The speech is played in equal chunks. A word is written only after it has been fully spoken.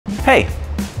Hey,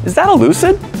 is that a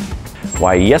Lucid?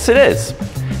 Why, yes it is.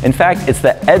 In fact, it's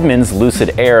the Edmunds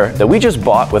Lucid Air that we just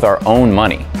bought with our own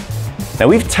money. Now,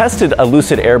 we've tested a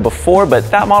Lucid Air before,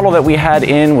 but that model that we had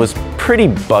in was pretty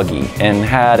buggy and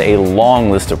had a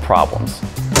long list of problems.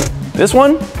 This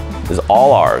one is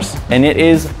all ours, and it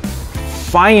is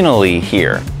finally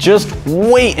here. Just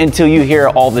wait until you hear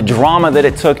all the drama that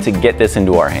it took to get this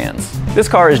into our hands. This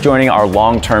car is joining our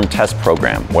long-term test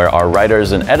program, where our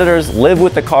writers and editors live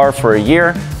with the car for a year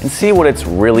and see what it's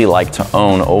really like to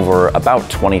own over about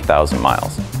 20,000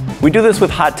 miles. We do this with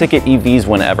hot ticket EVs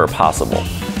whenever possible,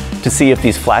 to see if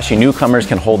these flashy newcomers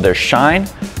can hold their shine,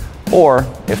 or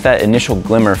if that initial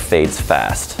glimmer fades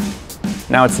fast.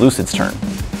 Now it's Lucid's turn.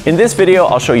 In this video,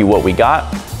 I'll show you what we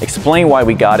got, explain why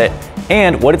we got it,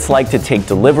 and what it's like to take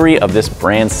delivery of this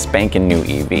brand spanking new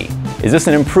EV. Is this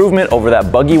an improvement over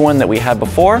that buggy one that we had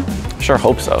before? Sure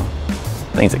hope so.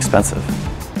 Thing's expensive.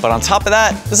 But on top of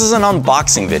that, this is an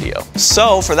unboxing video.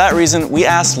 So for that reason, we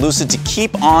asked Lucid to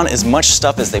keep on as much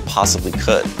stuff as they possibly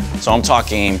could. So I'm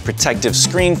talking protective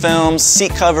screen films,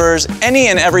 seat covers, any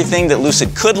and everything that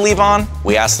Lucid could leave on,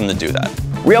 we asked them to do that.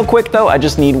 Real quick though, I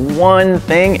just need one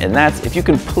thing, and that's if you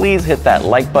can please hit that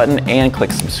like button and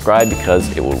click subscribe,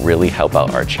 because it will really help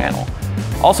out our channel.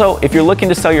 Also, if you're looking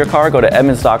to sell your car, go to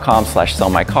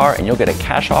edmunds.com/sellmycar and you'll get a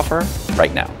cash offer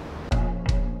right now.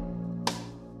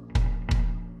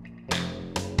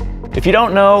 If you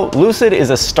don't know, Lucid is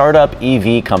a startup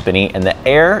EV company, and the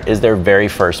Air is their very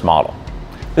first model.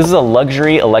 This is a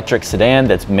luxury electric sedan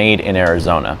that's made in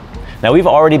Arizona. Now, we've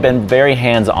already been very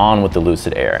hands-on with the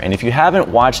Lucid Air, and if you haven't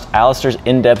watched Alistair's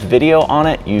in-depth video on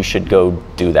it, you should go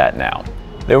do that now.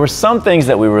 There were some things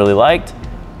that we really liked,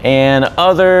 and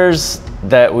others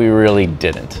that we really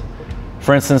didn't.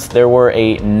 For instance, there were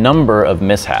a number of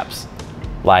mishaps.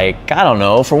 Like, I don't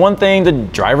know, for one thing, the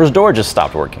driver's door just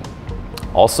stopped working.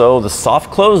 Also, the soft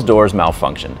closed doors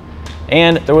malfunctioned.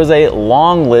 And there was a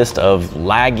long list of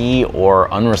laggy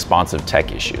or unresponsive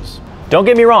tech issues. Don't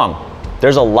get me wrong,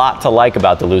 there's a lot to like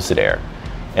about the Lucid Air.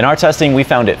 In our testing, we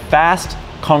found it fast,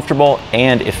 comfortable,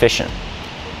 and efficient.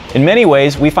 In many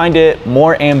ways, we find it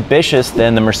more ambitious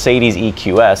than the Mercedes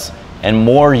EQS and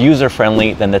more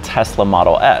user-friendly than the Tesla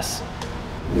Model S.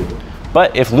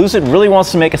 But if Lucid really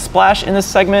wants to make a splash in this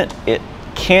segment, it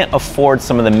can't afford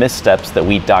some of the missteps that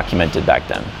we documented back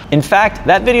then. In fact,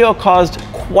 that video caused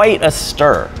quite a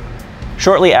stir.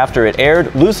 Shortly after it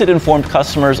aired, Lucid informed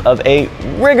customers of a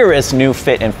rigorous new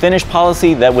fit and finish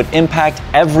policy that would impact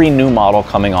every new model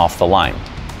coming off the line.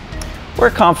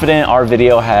 We're confident our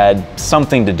video had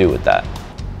something to do with that.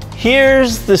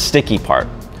 Here's the sticky part.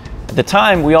 At the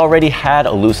time, we already had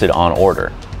a Lucid on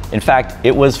order. In fact,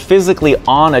 it was physically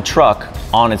on a truck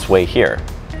on its way here.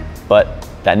 But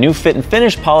that new fit and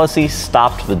finish policy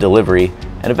stopped the delivery,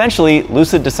 and eventually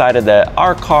Lucid decided that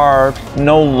our car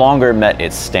no longer met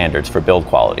its standards for build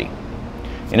quality.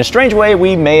 In a strange way,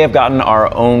 we may have gotten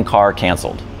our own car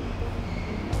canceled.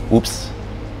 Oops.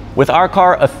 With our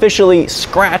car officially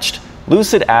scratched,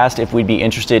 Lucid asked if we'd be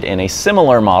interested in a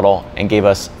similar model and gave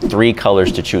us 3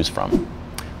 colors to choose from.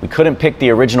 We couldn't pick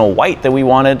the original white that we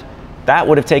wanted. That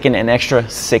would have taken an extra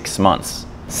 6 months.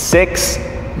 6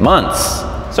 months!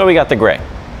 So we got the gray.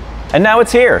 And now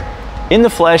it's here, in the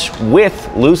flesh with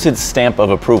Lucid's stamp of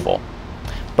approval.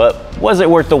 But was it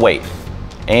worth the wait?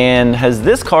 And has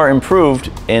this car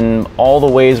improved in all the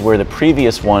ways where the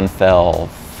previous one fell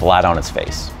flat on its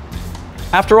face?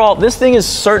 After all, this thing is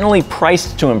certainly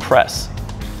priced to impress.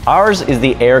 Ours is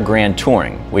the Air Grand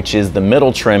Touring, which is the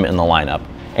middle trim in the lineup,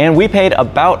 and we paid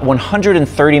about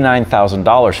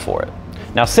 $139,000 for it.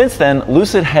 Now, since then,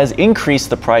 Lucid has increased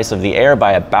the price of the Air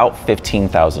by about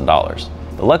 $15,000.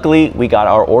 But luckily, we got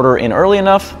our order in early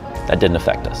enough that didn't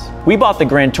affect us. We bought the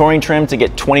Grand Touring trim to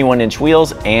get 21-inch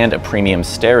wheels and a premium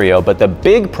stereo, but the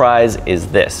big prize is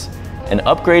this, an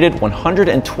upgraded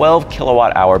 112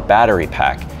 kilowatt-hour battery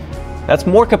pack. That's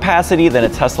more capacity than a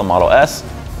Tesla Model S,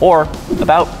 or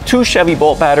about 2 Chevy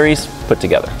Bolt batteries put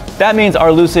together. That means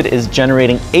our Lucid is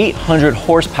generating 800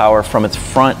 horsepower from its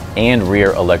front and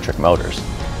rear electric motors.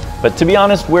 But to be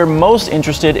honest, we're most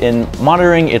interested in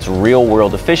monitoring its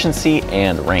real-world efficiency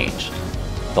and range.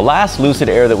 The last Lucid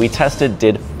Air that we tested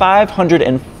did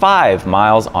 505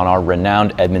 miles on our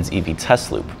renowned Edmunds EV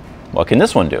test loop. What can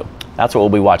this one do? That's what we'll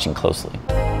be watching closely.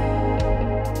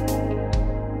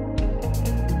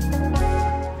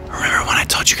 Remember when I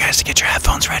told you guys to get your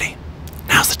headphones ready?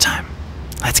 Now's the time.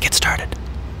 Let's get started.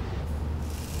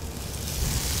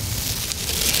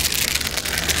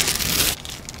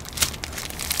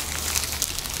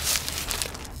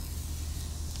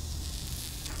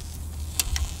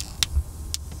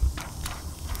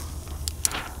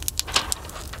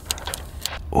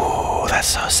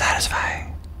 That's so satisfying.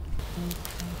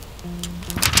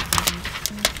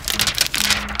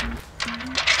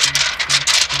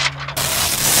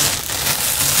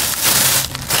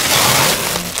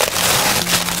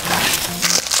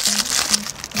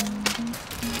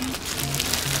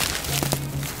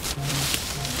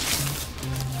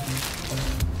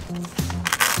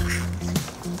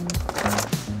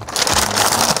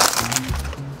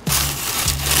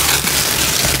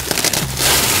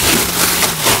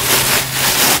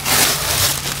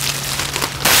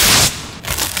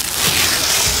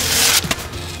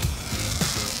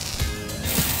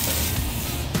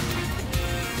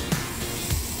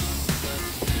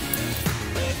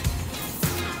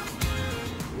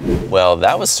 Well,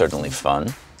 that was certainly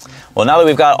fun. Well, now that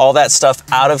we've got all that stuff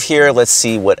out of here, let's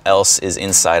see what else is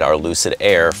inside our Lucid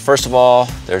Air. First of all,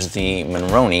 there's the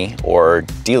Monroney, or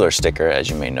dealer sticker, as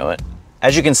you may know it.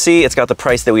 As you can see, it's got the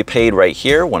price that we paid right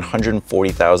here,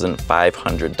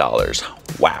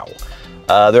 $140,500. Wow.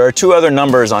 There are two other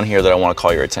numbers on here that I want to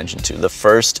call your attention to. The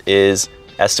first is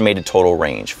estimated total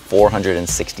range,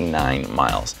 469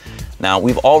 miles. Now,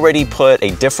 we've already put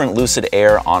a different Lucid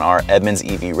Air on our Edmunds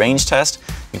EV range test.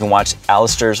 You can watch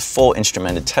Alistair's full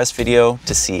instrumented test video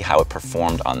to see how it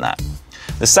performed on that.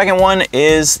 The second one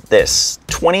is this,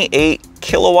 28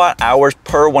 kilowatt hours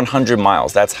per 100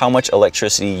 miles. That's how much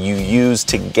electricity you use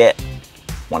to get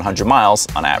 100 miles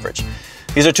on average.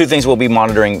 These are two things we'll be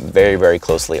monitoring very, very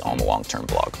closely on the long-term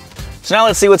vlog. So now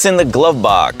let's see what's in the glove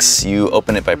box. You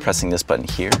open it by pressing this button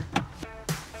here.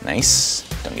 Nice,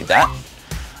 don't need that.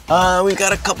 We've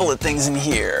got a couple of things in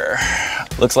here.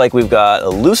 Looks like we've got a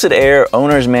Lucid Air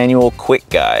Owner's Manual Quick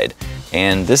Guide.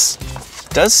 And this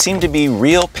does seem to be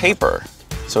real paper.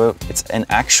 So it's an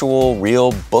actual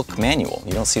real book manual.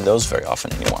 You don't see those very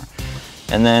often anymore.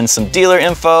 And then some dealer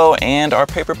info and our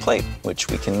paper plate, which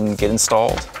we can get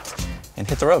installed and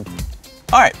hit the road.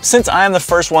 All right, since I'm the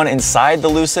first one inside the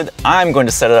Lucid, I'm going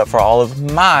to set it up for all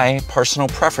of my personal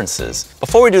preferences.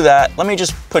 Before we do that, let me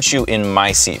just put you in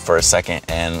my seat for a second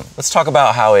and let's talk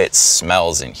about how it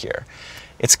smells in here.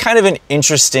 It's kind of an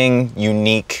interesting,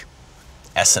 unique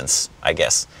essence, I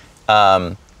guess.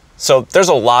 So there's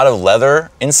a lot of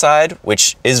leather inside,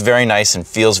 which is very nice and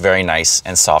feels very nice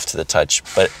and soft to the touch,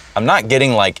 but I'm not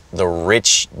getting like the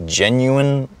rich,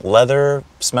 genuine leather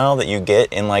smell that you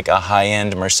get in like a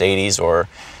high-end Mercedes or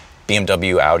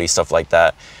BMW, Audi, stuff like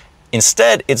that.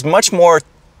 Instead, it's much more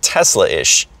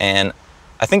Tesla-ish, and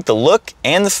I think the look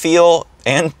and the feel,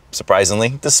 and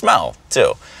surprisingly, the smell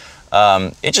too.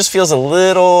 It just feels a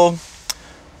little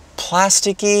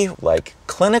plasticky, like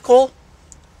clinical.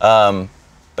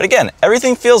 But again,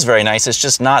 everything feels very nice. It's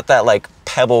just not that like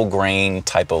pebble grain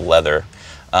type of leather.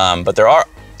 But there are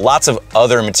lots of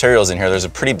other materials in here. There's a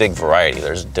pretty big variety.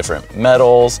 There's different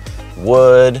metals,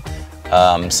 wood,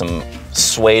 some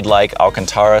suede-like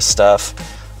Alcantara stuff,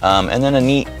 and then a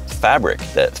neat fabric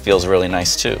that feels really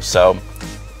nice too. So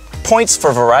points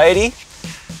for variety.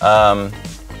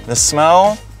 The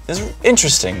smell is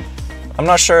interesting. I'm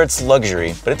not sure it's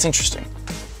luxury, but it's interesting.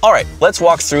 All right, let's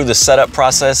walk through the setup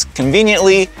process.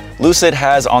 Conveniently, Lucid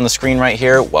has on the screen right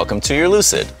here, welcome to your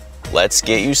Lucid. Let's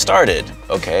get you started.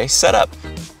 Okay, setup.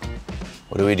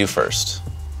 What do we do first?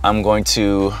 I'm going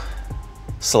to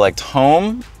select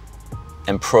home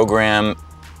and program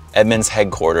Edmunds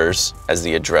headquarters as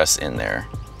the address in there.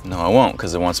 No, I won't,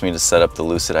 because it wants me to set up the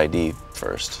Lucid ID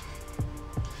first.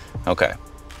 Okay,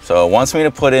 so it wants me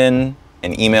to put in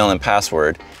an email and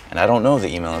password, and I don't know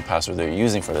the email and password they're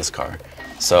using for this car.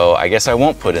 So I guess I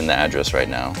won't put in the address right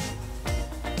now.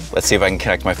 Let's see if I can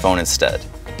connect my phone instead.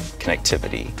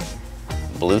 Connectivity,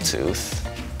 Bluetooth,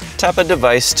 tap a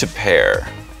device to pair.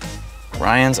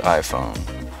 Ryan's iPhone,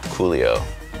 Coolio,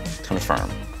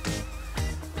 confirm.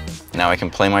 Now I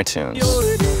can play my tunes.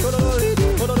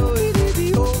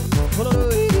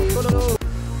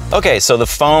 Okay, so the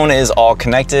phone is all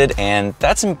connected, and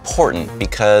that's important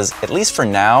because at least for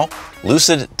now,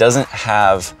 Lucid doesn't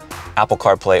have Apple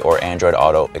CarPlay or Android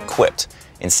Auto equipped.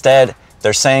 Instead,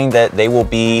 they're saying that they will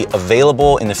be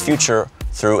available in the future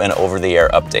through an over-the-air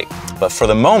update. But for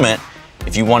the moment,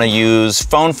 if you want to use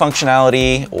phone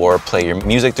functionality or play your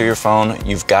music through your phone,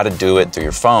 you've got to do it through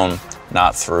your phone,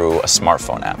 not through a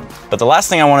smartphone app. But the last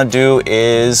thing I want to do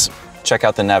is check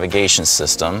out the navigation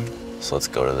system. So let's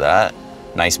go to that.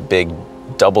 Nice big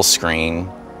double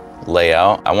screen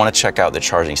layout. I want to check out the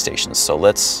charging stations. So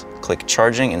let's click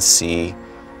charging and see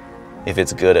if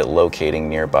it's good at locating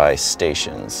nearby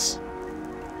stations.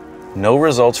 No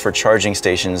results for charging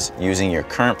stations using your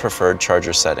current preferred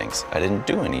charger settings. I didn't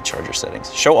do any charger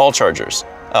settings. Show all chargers.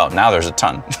 Oh, now there's a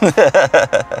ton.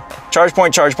 Charge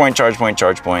point, charge point, charge point,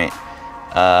 charge point.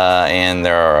 and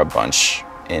there are a bunch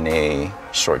in a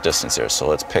short distance here. So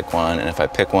let's pick one, and if I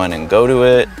pick one and go to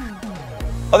it,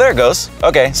 oh, there it goes.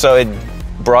 Okay, so it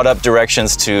brought up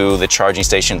directions to the charging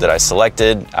station that I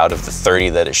selected out of the 30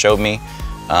 that it showed me,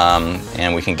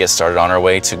 and we can get started on our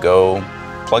way to go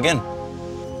plug in.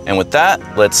 And with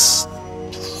that, let's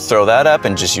throw that up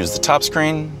and just use the top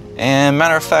screen. And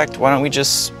matter of fact, why don't we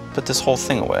just put this whole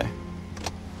thing away?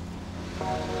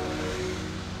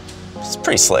 It's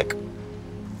pretty slick.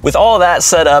 With all that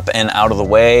set up and out of the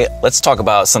way, let's talk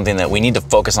about something that we need to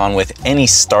focus on with any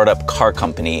startup car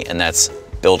company, and that's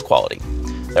build quality.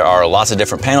 There are lots of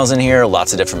different panels in here,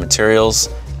 lots of different materials,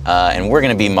 and we're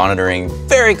gonna be monitoring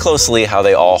very closely how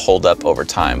they all hold up over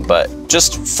time. But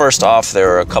just first off,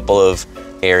 there are a couple of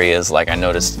areas, like I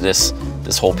noticed this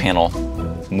whole panel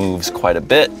moves quite a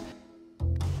bit.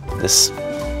 This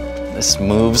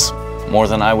moves more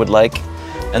than I would like.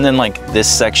 And then like this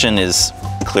section is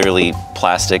clearly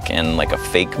plastic and like a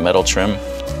fake metal trim.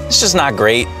 It's just not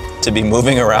great to be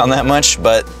moving around that much,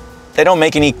 but they don't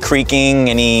make any creaking,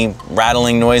 any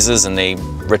rattling noises, and they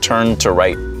return to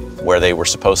right where they were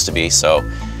supposed to be. So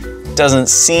it doesn't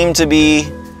seem to be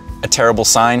a terrible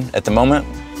sign at the moment,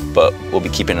 but we'll be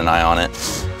keeping an eye on it.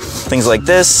 Things like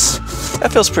this,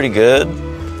 that feels pretty good.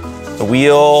 The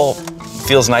wheel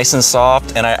feels nice and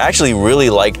soft, and I actually really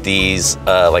like these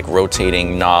like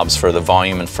rotating knobs for the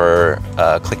volume and for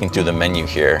clicking through the menu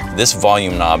here. This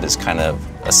volume knob is kind of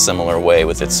a similar way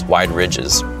with its wide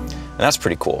ridges, and that's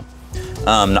pretty cool.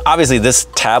 Now obviously this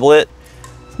tablet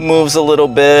moves a little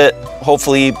bit.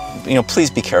 Hopefully, you know, please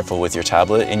be careful with your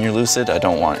tablet in your Lucid. I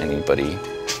don't want anybody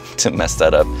to mess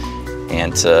that up,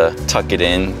 and to tuck it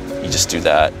in, you just do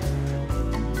that.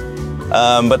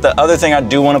 But the other thing I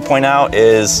do want to point out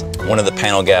is one of the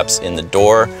panel gaps in the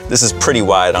door. This is pretty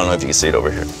wide. I don't know if you can see it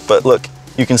over here, but look,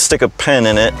 you can stick a pen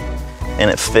in it and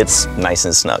it fits nice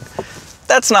and snug.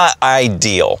 That's not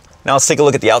ideal. Now let's take a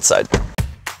look at the outside.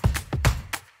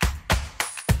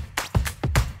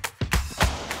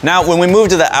 Now, when we move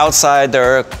to the outside,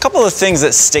 there are a couple of things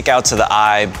that stick out to the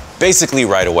eye basically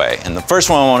right away. And the first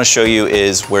one I want to show you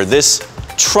is where this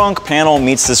trunk panel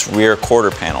meets this rear quarter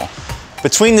panel.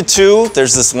 Between the two,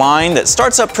 there's this line that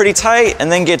starts up pretty tight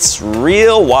and then gets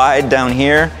real wide down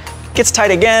here, gets tight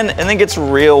again, and then gets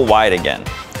real wide again.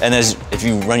 And if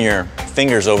you run your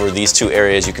fingers over these two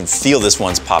areas, you can feel this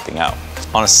one's popping out.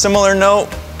 On a similar note,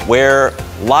 where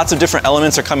lots of different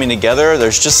elements are coming together,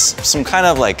 there's just some kind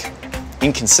of like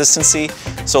inconsistency.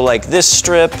 So like this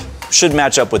strip should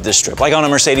match up with this strip. Like on a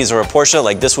Mercedes or a Porsche,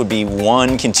 like this would be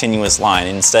one continuous line.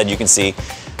 And instead you can see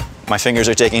my fingers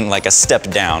are taking like a step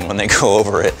down when they go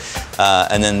over it.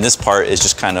 And then this part is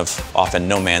just kind of off in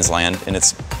no man's land, and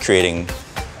it's creating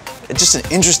just an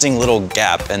interesting little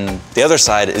gap. And the other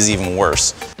side is even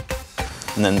worse.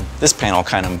 And then this panel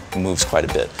kind of moves quite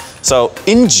a bit. So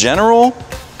in general,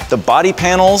 the body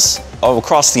panels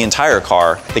across the entire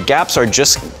car, the gaps are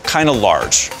just kind of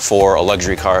large for a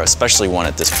luxury car, especially one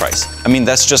at this price. I mean,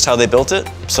 that's just how they built it.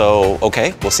 So,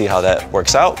 okay, we'll see how that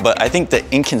works out. But I think the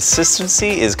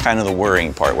inconsistency is kind of the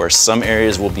worrying part, where some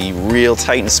areas will be real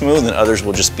tight and smooth and others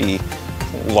will just be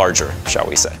larger, shall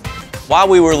we say. While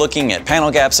we were looking at panel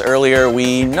gaps earlier,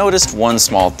 we noticed one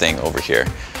small thing over here.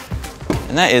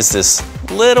 And that is this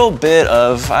little bit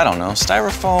of, I don't know,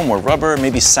 styrofoam or rubber,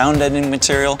 maybe sound deadening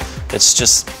material that's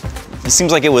just, it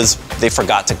seems like they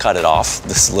forgot to cut it off,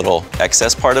 this little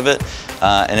excess part of it.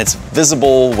 And it's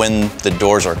visible when the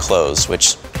doors are closed,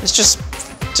 which is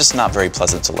just not very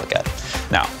pleasant to look at.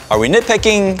 Now, are we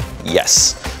nitpicking?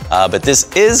 Yes. But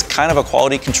this is kind of a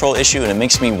quality control issue, and it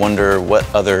makes me wonder what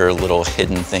other little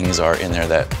hidden things are in there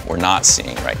that we're not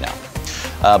seeing right now.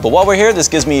 But while we're here, this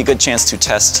gives me a good chance to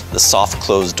test the soft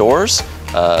closed doors.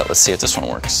 Let's see if this one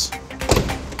works.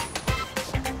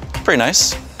 Pretty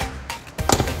nice.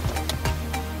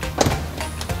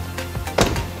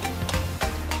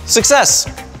 Success!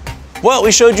 Well,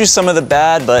 we showed you some of the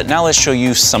bad, but now let's show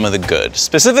you some of the good,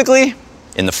 specifically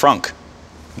in the frunk.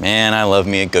 Man, I love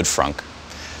me a good frunk.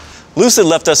 Lucid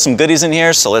left us some goodies in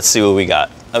here, so let's see what we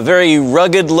got. A very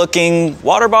rugged looking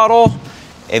water bottle,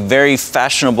 a very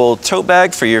fashionable tote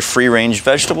bag for your free range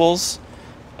vegetables,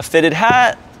 a fitted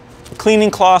hat, a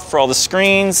cleaning cloth for all the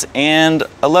screens, and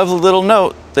a lovely little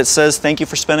note that says, "Thank you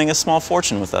for spending a small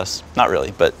fortune with us." Not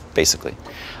really, but basically.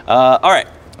 All right.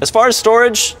 As far as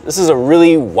storage, this is a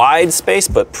really wide space,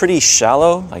 but pretty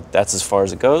shallow, like that's as far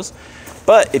as it goes.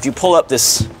 But if you pull up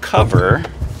this cover,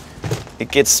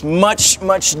 it gets much,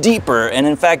 much deeper. And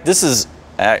in fact, this is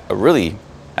a really,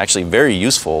 actually very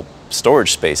useful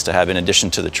storage space to have in addition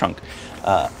to the trunk.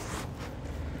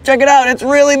 Check it out, it's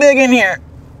really big in here.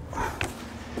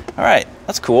 All right,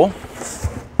 that's cool.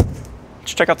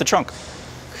 let's check out the trunk.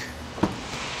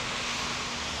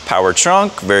 Power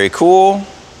trunk, very cool.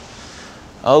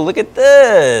 Oh, look at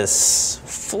this.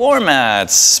 Floor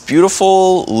mats,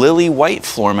 beautiful lily white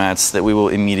floor mats that we will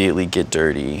immediately get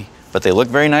dirty. But they look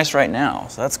very nice right now,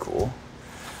 so that's cool.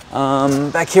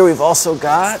 Back here we've also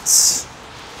got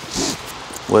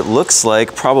what looks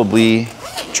like probably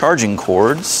charging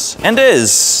cords, and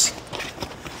is.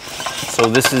 So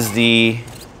this is the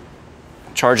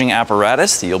charging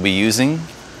apparatus that you'll be using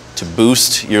to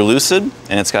boost your Lucid,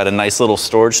 and it's got a nice little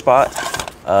storage spot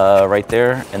right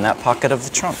there in that pocket of the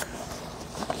trunk.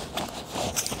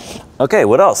 Okay,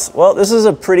 what else? Well, this is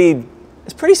it's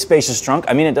pretty spacious trunk.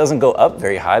 I mean, it doesn't go up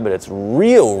very high, but it's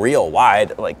real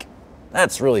wide. Like,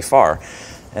 that's really far.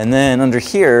 And then under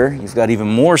here, you've got even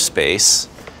more space.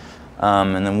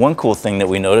 And then one cool thing that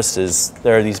we noticed is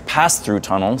there are these pass-through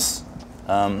tunnels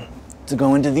to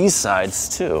go into these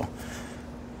sides too.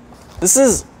 This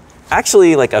is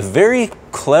actually like a very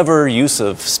clever use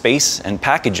of space and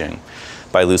packaging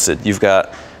by Lucid. You've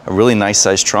got a really nice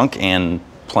sized trunk and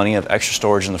plenty of extra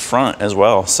storage in the front as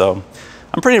well. So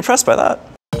I'm pretty impressed by that.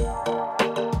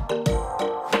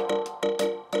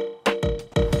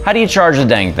 How do you charge the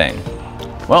dang thing?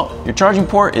 Well, your charging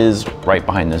port is right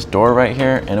behind this door right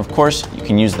here. And of course, you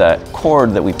can use that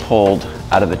cord that we pulled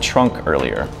out of the trunk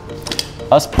earlier.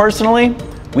 Us personally,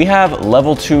 we have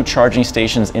level 2 charging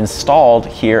stations installed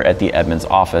here at the Edmunds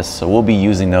office. So we'll be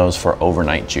using those for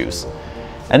overnight juice.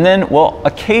 And then we'll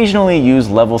occasionally use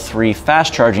level 3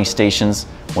 fast charging stations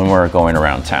when we're going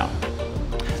around town.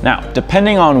 Now,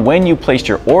 depending on when you placed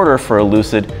your order for a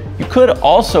Lucid, you could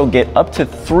also get up to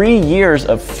 3 years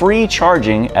of free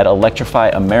charging at Electrify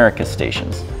America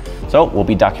stations. So we'll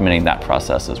be documenting that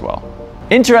process as well.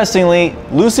 Interestingly,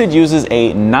 Lucid uses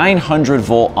a 900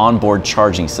 volt onboard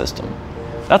charging system.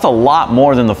 That's a lot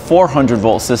more than the 400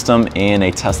 volt system in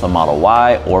a Tesla Model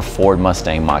Y or Ford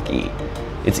Mustang Mach-E.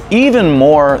 It's even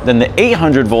more than the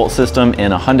 800 volt system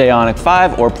in a Hyundai Ioniq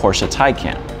 5 or Porsche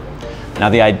Taycan. Now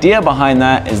the idea behind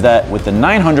that is that with the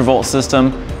 900 volt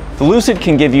system, the Lucid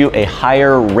can give you a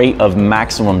higher rate of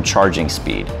maximum charging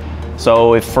speed.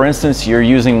 So if, for instance, you're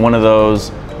using one of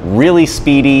those really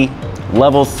speedy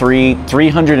level 3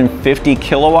 350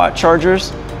 kilowatt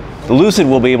chargers, the Lucid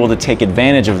will be able to take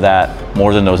advantage of that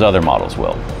more than those other models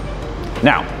will.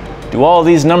 Now, do all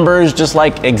these numbers just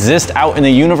like exist out in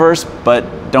the universe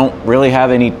but don't really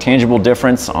have any tangible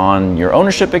difference on your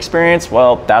ownership experience?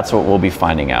 Well, that's what we'll be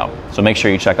finding out. So make sure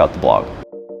you check out the blog.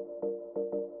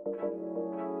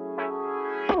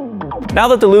 Now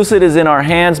that the Lucid is in our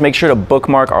hands, make sure to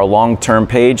bookmark our long-term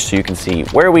page so you can see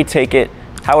where we take it,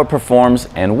 how it performs,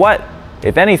 and what,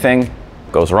 if anything,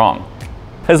 goes wrong.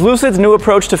 Has Lucid's new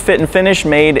approach to fit and finish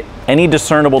made any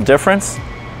discernible difference?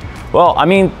 Well, I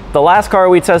mean, the last car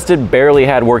we tested barely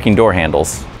had working door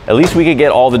handles. At least we could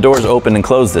get all the doors open and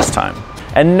closed this time.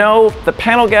 And no, the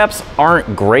panel gaps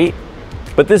aren't great,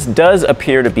 but this does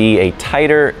appear to be a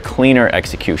tighter, cleaner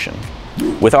execution.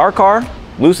 With our car,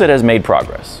 Lucid has made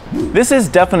progress. This is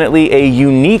definitely a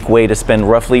unique way to spend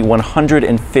roughly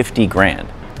 150 grand.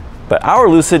 But our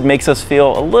Lucid makes us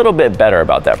feel a little bit better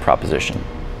about that proposition.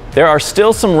 There are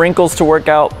still some wrinkles to work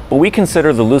out, but we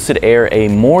consider the Lucid Air a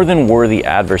more than worthy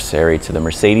adversary to the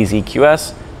Mercedes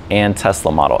EQS and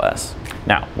Tesla Model S.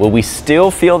 Now, will we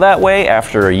still feel that way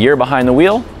after a year behind the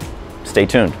wheel? Stay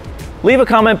tuned. Leave a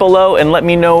comment below and let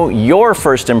me know your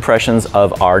first impressions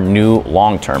of our new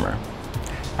long-termer.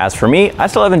 As for me, I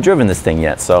still haven't driven this thing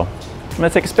yet, so I'm gonna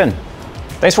take a spin.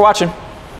 Thanks for watching.